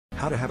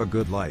How to have a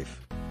good life.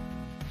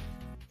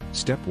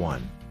 Step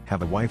 1.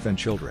 Have a wife and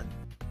children.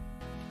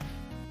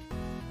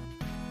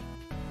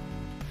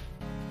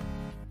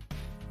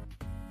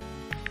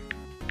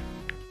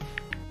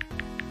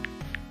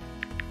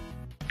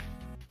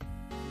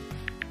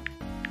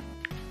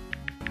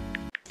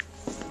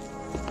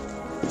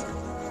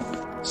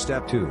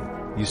 Step 2.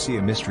 You see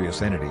a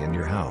mysterious entity in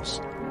your house.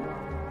 Step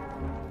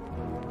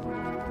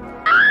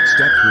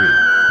 3.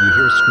 You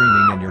hear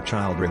screaming in your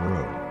child's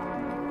room.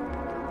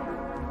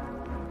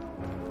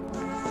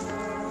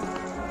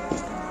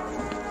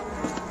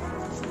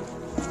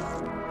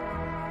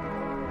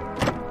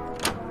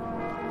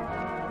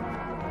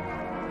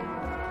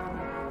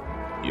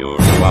 Your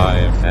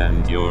wife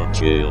and your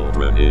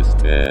children is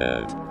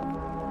dead.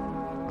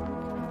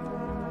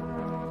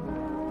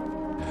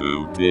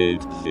 Who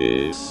did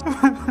this?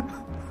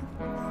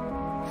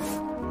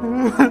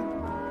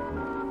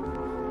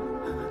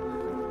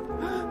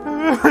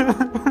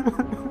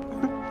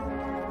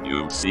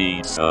 You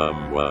see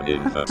someone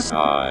in the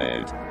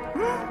side.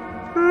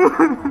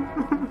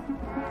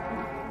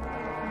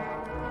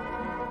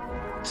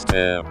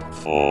 Step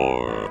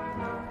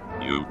 4.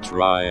 You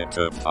try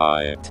to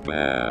fight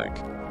back,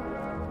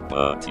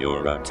 but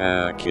your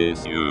attack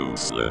is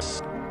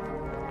useless.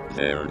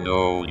 They're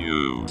no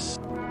use.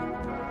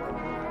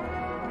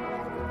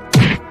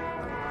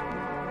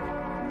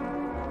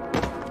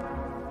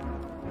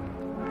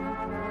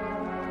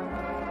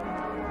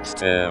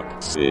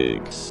 Step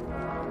 6.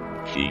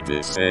 He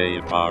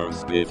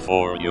disappears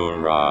before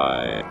your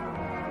eye.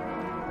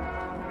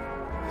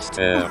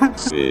 Step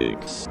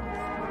 6.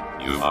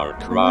 You are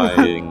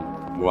crying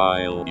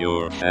while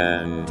your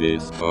hand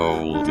is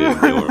holding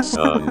your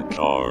son's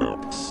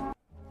corpse.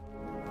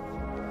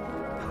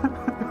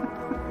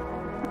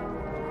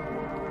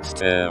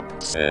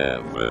 Step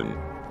 7.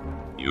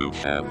 You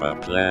have a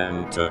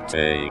plan to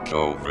take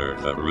over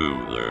the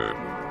ruler.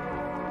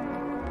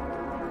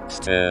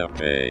 Step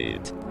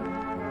 8.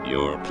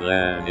 Your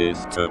plan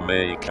is to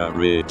make a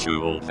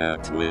ritual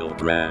that will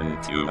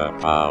grant you a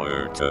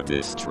power to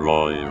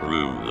destroy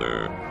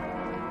ruler.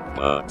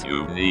 But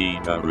you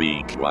need a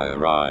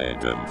required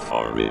item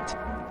for it.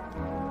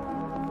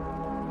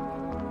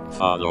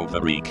 Follow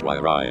the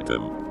required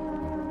item.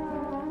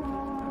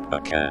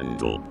 A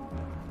candle.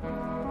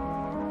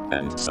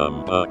 And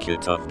some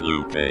bucket of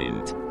blue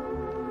paint.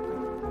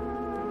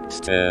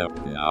 Step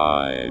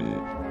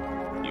 9.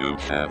 You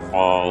have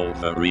all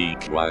the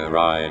required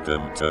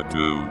item to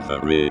do the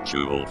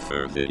ritual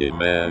for the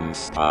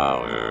immense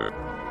power.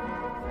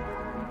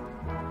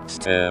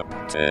 Step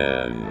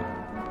 10.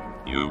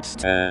 You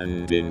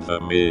stand in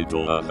the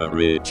middle of a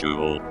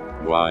ritual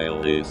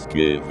while it's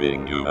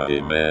giving you an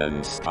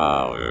immense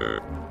power.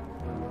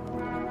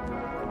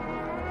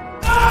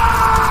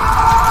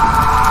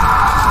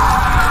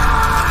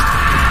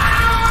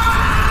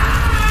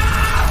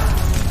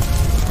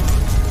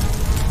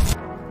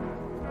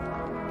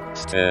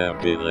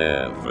 Step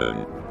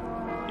 11.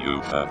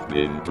 You have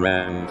been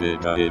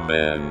granted an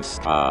immense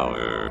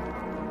power.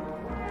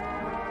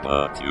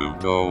 But you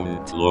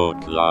don't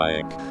look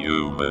like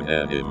human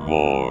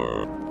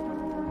anymore.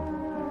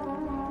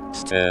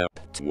 Step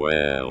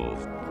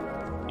 12.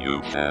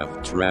 You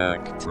have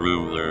tracked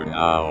ruler,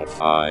 now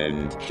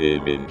find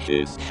him in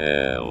his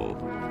hell.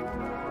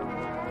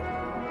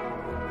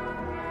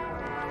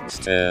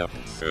 Step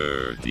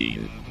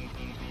 13.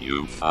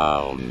 You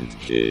found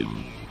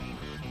him.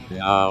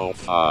 Now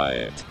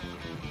fight.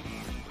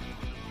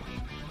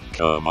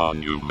 Come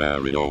on, you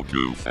Mario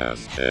goof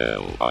as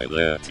hell. I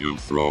let you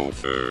throw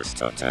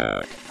first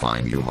attack.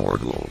 Fine, you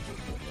mortal.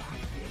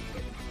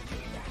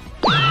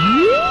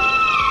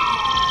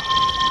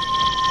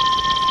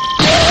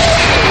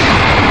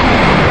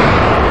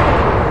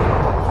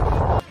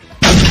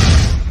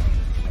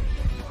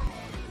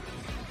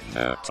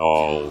 That's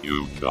all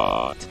you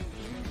got.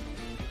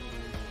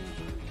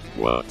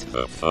 What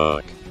the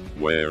fuck?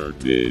 Where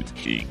did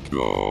he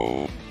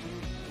go?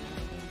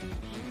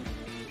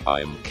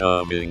 I'm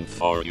coming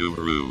for you,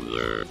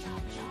 ruler.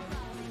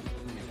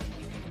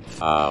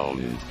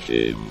 Found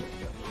him.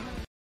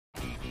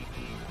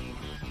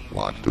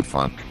 What the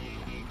fuck?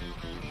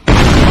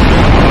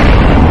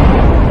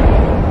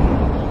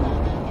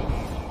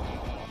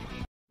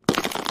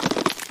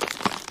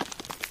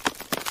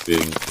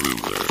 Think,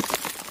 ruler.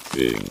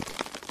 Think.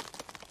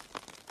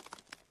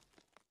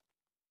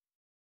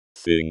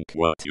 Think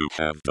what you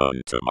have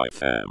done to my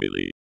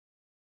family.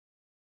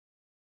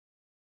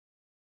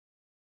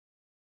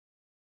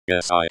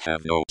 Guess I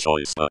have no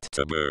choice but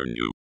to burn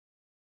you.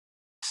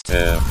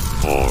 Step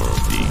 14.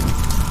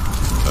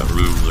 The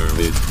ruler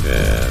is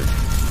dead.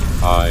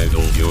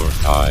 Idle your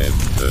time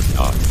does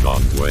not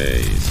run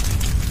waste.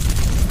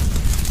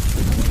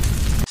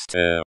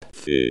 Step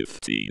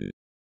 15.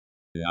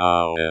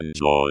 Now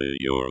enjoy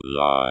your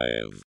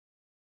life.